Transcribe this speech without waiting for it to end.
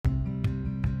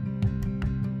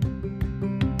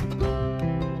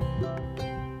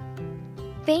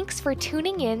Thanks for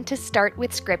tuning in to Start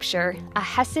with Scripture, a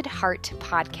Hesed Heart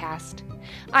podcast.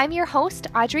 I'm your host,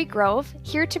 Audrey Grove,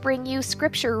 here to bring you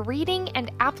scripture reading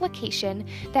and application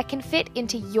that can fit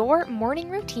into your morning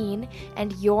routine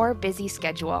and your busy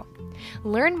schedule.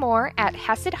 Learn more at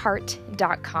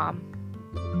HesedHeart.com.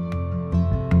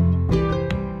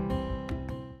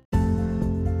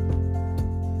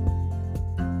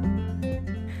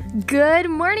 Good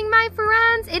morning, my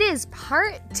friends. It is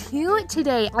part 2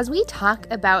 today as we talk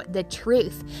about the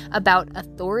truth about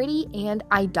authority and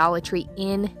idolatry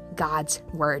in God's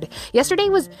Word. Yesterday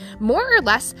was more or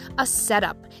less a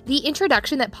setup, the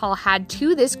introduction that Paul had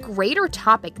to this greater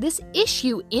topic, this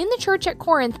issue in the church at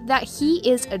Corinth that he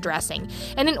is addressing.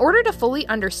 And in order to fully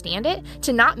understand it,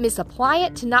 to not misapply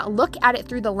it, to not look at it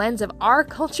through the lens of our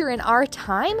culture and our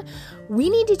time, we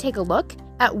need to take a look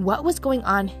at what was going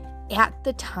on at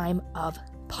the time of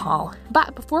Paul.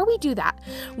 But before we do that,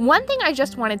 one thing I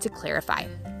just wanted to clarify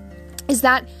is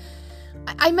that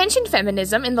I mentioned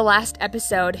feminism in the last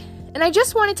episode, and I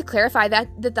just wanted to clarify that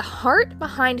the heart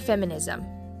behind feminism,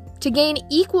 to gain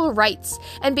equal rights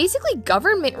and basically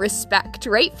government respect,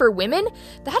 right, for women,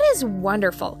 that is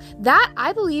wonderful. That,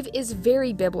 I believe, is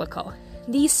very biblical.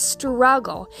 The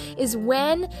struggle is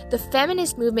when the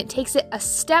feminist movement takes it a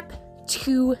step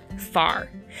too far.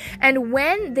 And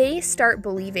when they start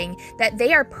believing that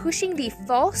they are pushing the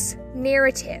false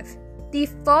narrative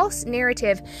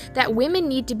that women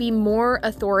need to be more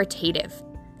authoritative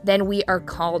than we are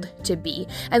called to be.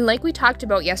 And like we talked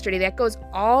about yesterday, that goes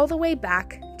all the way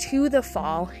back to the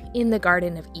fall in the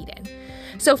Garden of Eden.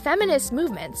 So feminist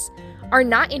movements are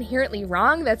not inherently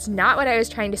wrong. That's not what I was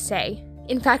trying to say.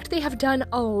 In fact, they have done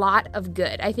a lot of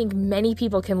good. I think many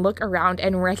people can look around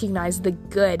and recognize the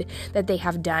good that they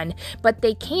have done, but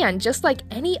they can, just like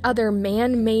any other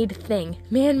man-made thing,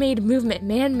 man-made movement,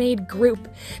 man-made group,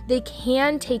 they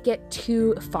can take it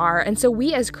too far. And so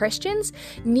we as Christians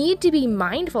need to be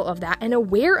mindful of that and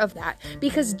aware of that,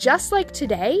 because just like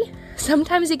today,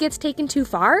 sometimes it gets taken too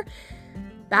far.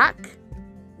 Back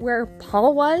where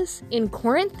Paul was in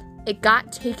Corinth, it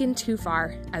got taken too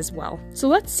far as well. So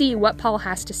let's see what Paul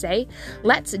has to say.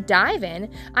 Let's dive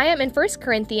in. I am in 1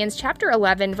 Corinthians chapter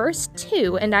 11, verse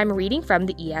 2, and I'm reading from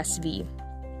the ESV.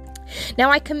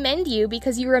 Now I commend you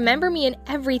because you remember me in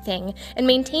everything and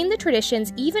maintain the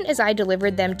traditions even as I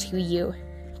delivered them to you.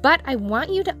 But I want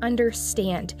you to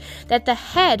understand that the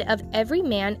head of every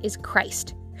man is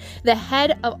Christ. The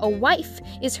head of a wife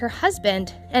is her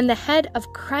husband, and the head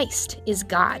of Christ is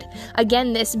God.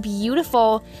 Again, this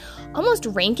beautiful, almost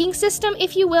ranking system,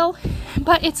 if you will,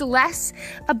 but it's less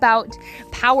about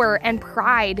power and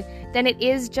pride than it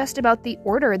is just about the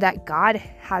order that God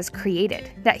has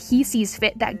created, that He sees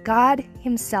fit, that God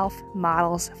Himself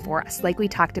models for us, like we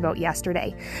talked about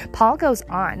yesterday. Paul goes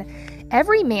on,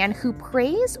 every man who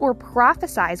prays or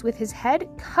prophesies with his head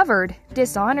covered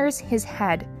dishonors his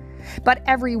head. But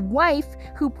every wife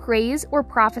who prays or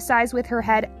prophesies with her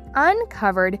head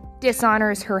uncovered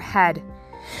dishonors her head,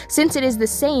 since it is the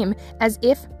same as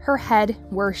if her head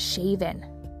were shaven.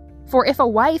 For if a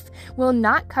wife will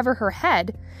not cover her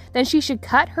head, then she should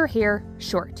cut her hair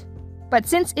short. But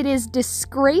since it is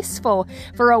disgraceful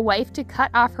for a wife to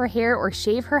cut off her hair or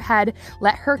shave her head,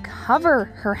 let her cover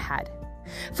her head.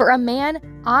 For a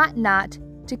man ought not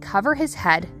to cover his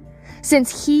head,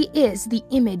 since he is the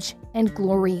image and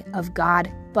glory of God,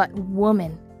 but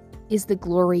woman is the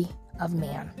glory of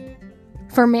man.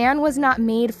 For man was not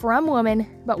made from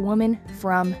woman, but woman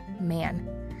from man.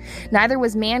 Neither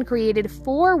was man created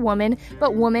for woman,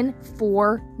 but woman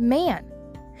for man.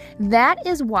 That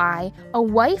is why a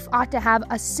wife ought to have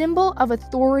a symbol of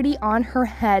authority on her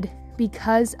head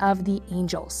because of the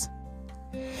angels.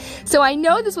 So I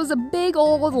know this was a big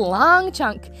old long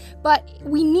chunk, but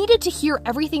we needed to hear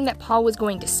everything that Paul was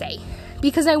going to say,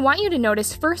 because I want you to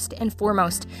notice first and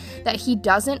foremost that he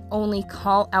doesn't only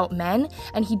call out men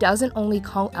and he doesn't only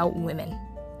call out women.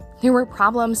 There were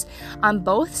problems on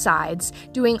both sides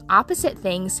doing opposite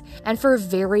things and for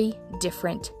very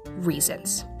different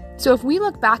reasons. So if we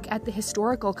look back at the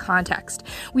historical context,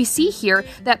 we see here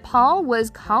that Paul was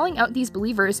calling out these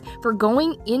believers for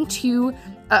going into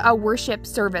a worship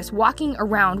service, walking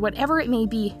around, whatever it may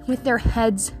be, with their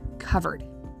heads covered.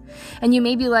 And you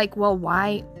may be like, well,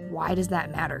 why does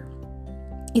that matter?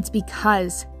 It's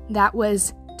because that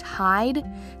was tied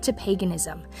to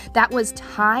paganism. That was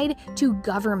tied to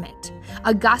government.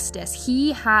 Augustus,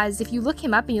 he has, if you look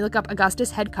him up and you look up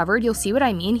Augustus head covered, you'll see what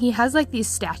I mean. He has like these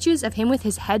statues of him with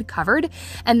his head covered,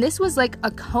 and this was like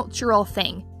a cultural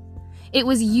thing. It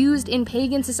was used in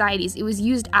pagan societies. It was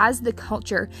used as the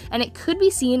culture, and it could be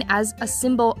seen as a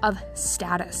symbol of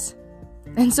status.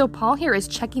 And so Paul here is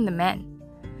checking the men.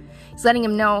 He's letting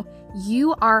him know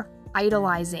you are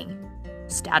idolizing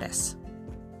status.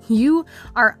 You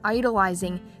are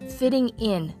idolizing fitting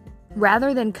in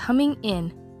rather than coming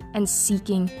in and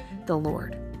seeking the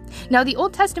Lord. Now, the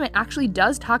Old Testament actually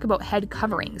does talk about head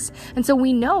coverings. And so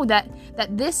we know that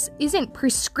this isn't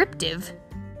prescriptive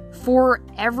for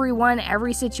everyone,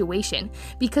 every situation,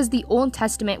 because the Old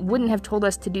Testament wouldn't have told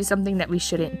us to do something that we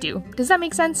shouldn't do. Does that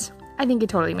make sense? I think it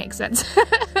totally makes sense.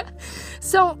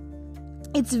 So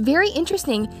it's very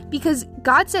interesting because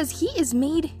God says he is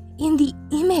made in the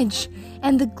image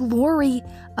and the glory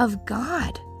of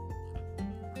God.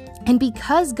 And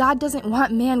because God doesn't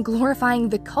want man glorifying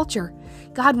the culture,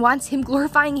 God wants him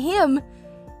glorifying him.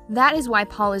 That is why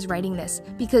Paul is writing this,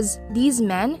 because these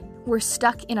men were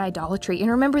stuck in idolatry. And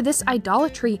remember, this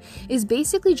idolatry is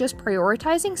basically just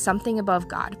prioritizing something above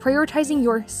God, prioritizing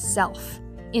yourself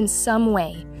in some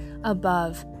way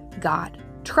above God,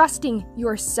 trusting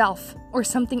yourself or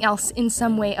something else in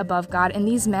some way above God. And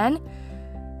these men,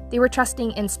 they were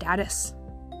trusting in status.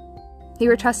 They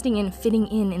were trusting in fitting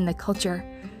in the culture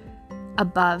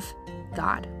above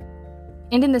God.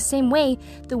 And in the same way,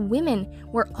 the women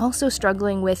were also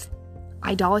struggling with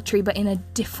idolatry, but in a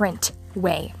different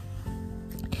way.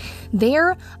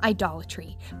 Their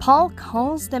idolatry, Paul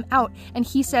calls them out and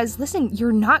he says, listen,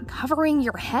 you're not covering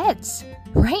your heads,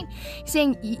 right? He's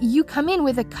saying you come in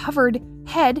with a covered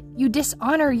head, you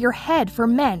dishonor your head for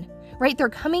men, right? They're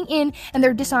coming in and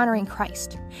they're dishonoring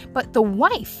Christ. But the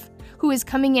wife who is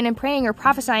coming in and praying or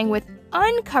prophesying with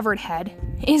uncovered head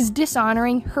is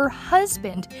dishonoring her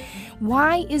husband.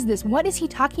 Why is this? What is he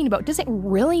talking about? Does it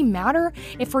really matter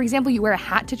if, for example, you wear a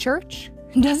hat to church?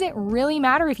 Does it really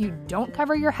matter if you don't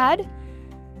cover your head?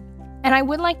 And I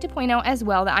would like to point out as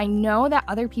well that I know that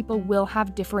other people will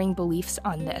have differing beliefs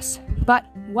on this. But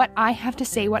what I have to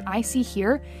say, what I see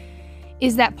here,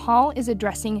 is that Paul is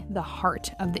addressing the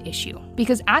heart of the issue.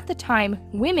 Because at the time,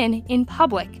 women in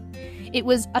public, it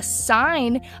was a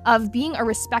sign of being a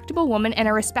respectable woman and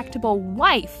a respectable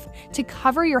wife to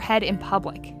cover your head in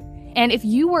public. And if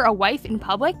you were a wife in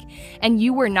public and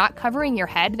you were not covering your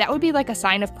head, that would be like a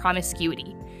sign of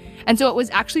promiscuity. And so it was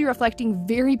actually reflecting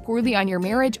very poorly on your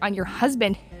marriage, on your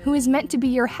husband, who is meant to be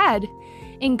your head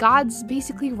in God's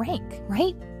basically rank,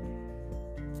 right?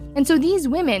 And so these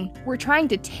women were trying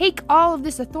to take all of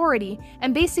this authority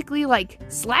and basically like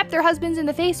slap their husbands in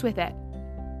the face with it.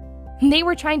 And they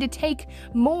were trying to take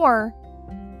more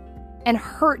and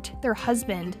hurt their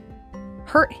husband,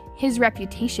 hurt his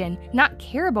reputation, not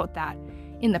care about that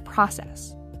in the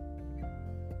process.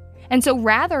 And so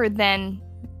rather than,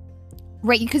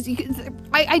 right, because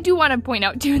I do want to point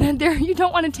out too that you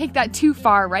don't want to take that too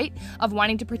far, right, of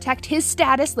wanting to protect his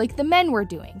status like the men were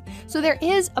doing. So there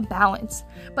is a balance,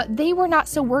 but they were not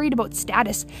so worried about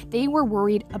status. They were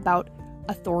worried about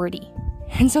authority.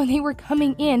 And so they were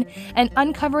coming in and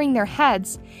uncovering their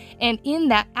heads, and in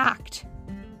that act,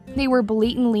 they were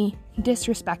blatantly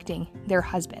disrespecting their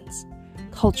husbands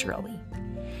culturally.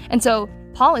 And so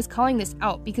Paul is calling this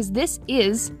out because this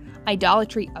is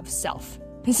idolatry of self.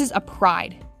 This is a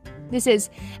pride. This is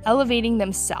elevating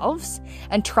themselves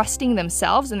and trusting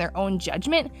themselves and their own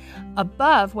judgment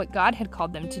above what God had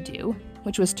called them to do,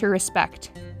 which was to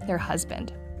respect their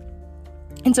husband.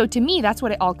 And so to me, that's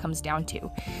what it all comes down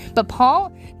to. But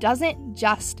Paul doesn't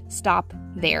just stop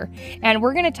there. And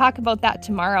we're going to talk about that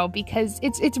tomorrow because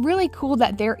it's really cool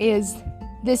that there is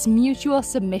this mutual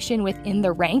submission within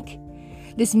the rank,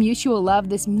 this mutual love,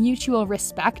 this mutual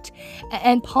respect.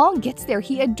 And Paul gets there.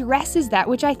 He addresses that,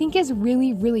 which I think is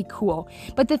really, really cool.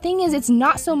 But the thing is, it's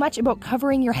not so much about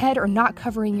covering your head or not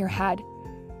covering your head.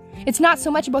 It's not so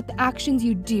much about the actions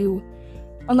you do,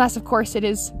 unless, of course, it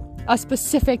is a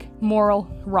specific moral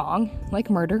wrong, like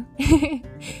murder.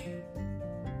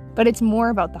 But it's more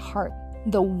about the heart,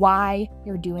 the why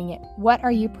you're doing it. What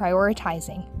are you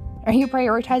prioritizing? Are you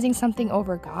prioritizing something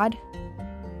over God?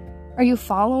 Are you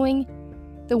following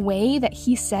the way that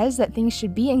he says that things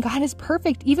should be? And God is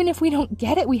perfect. Even if we don't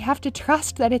get it, we have to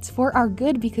trust that it's for our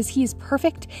good because he is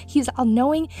perfect, he is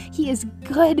all-knowing, he is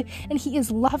good, and he is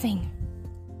loving.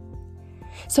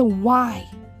 So why?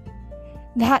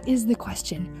 That is the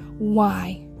question.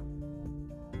 Why?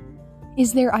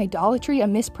 Is there idolatry, a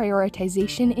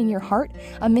misprioritization in your heart,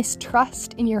 a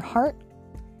mistrust in your heart?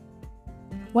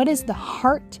 What is the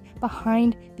heart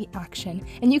behind the action?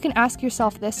 And you can ask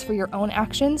yourself this for your own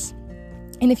actions.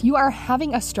 And if you are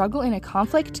having a struggle in a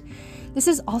conflict, this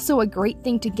is also a great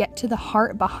thing to get to the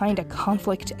heart behind a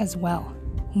conflict as well.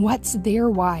 What's their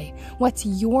why? What's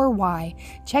your why?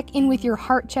 Check in with your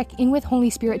heart, check in with Holy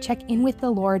Spirit, check in with the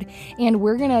Lord, and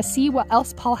we're going to see what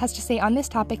else Paul has to say on this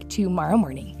topic tomorrow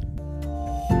morning.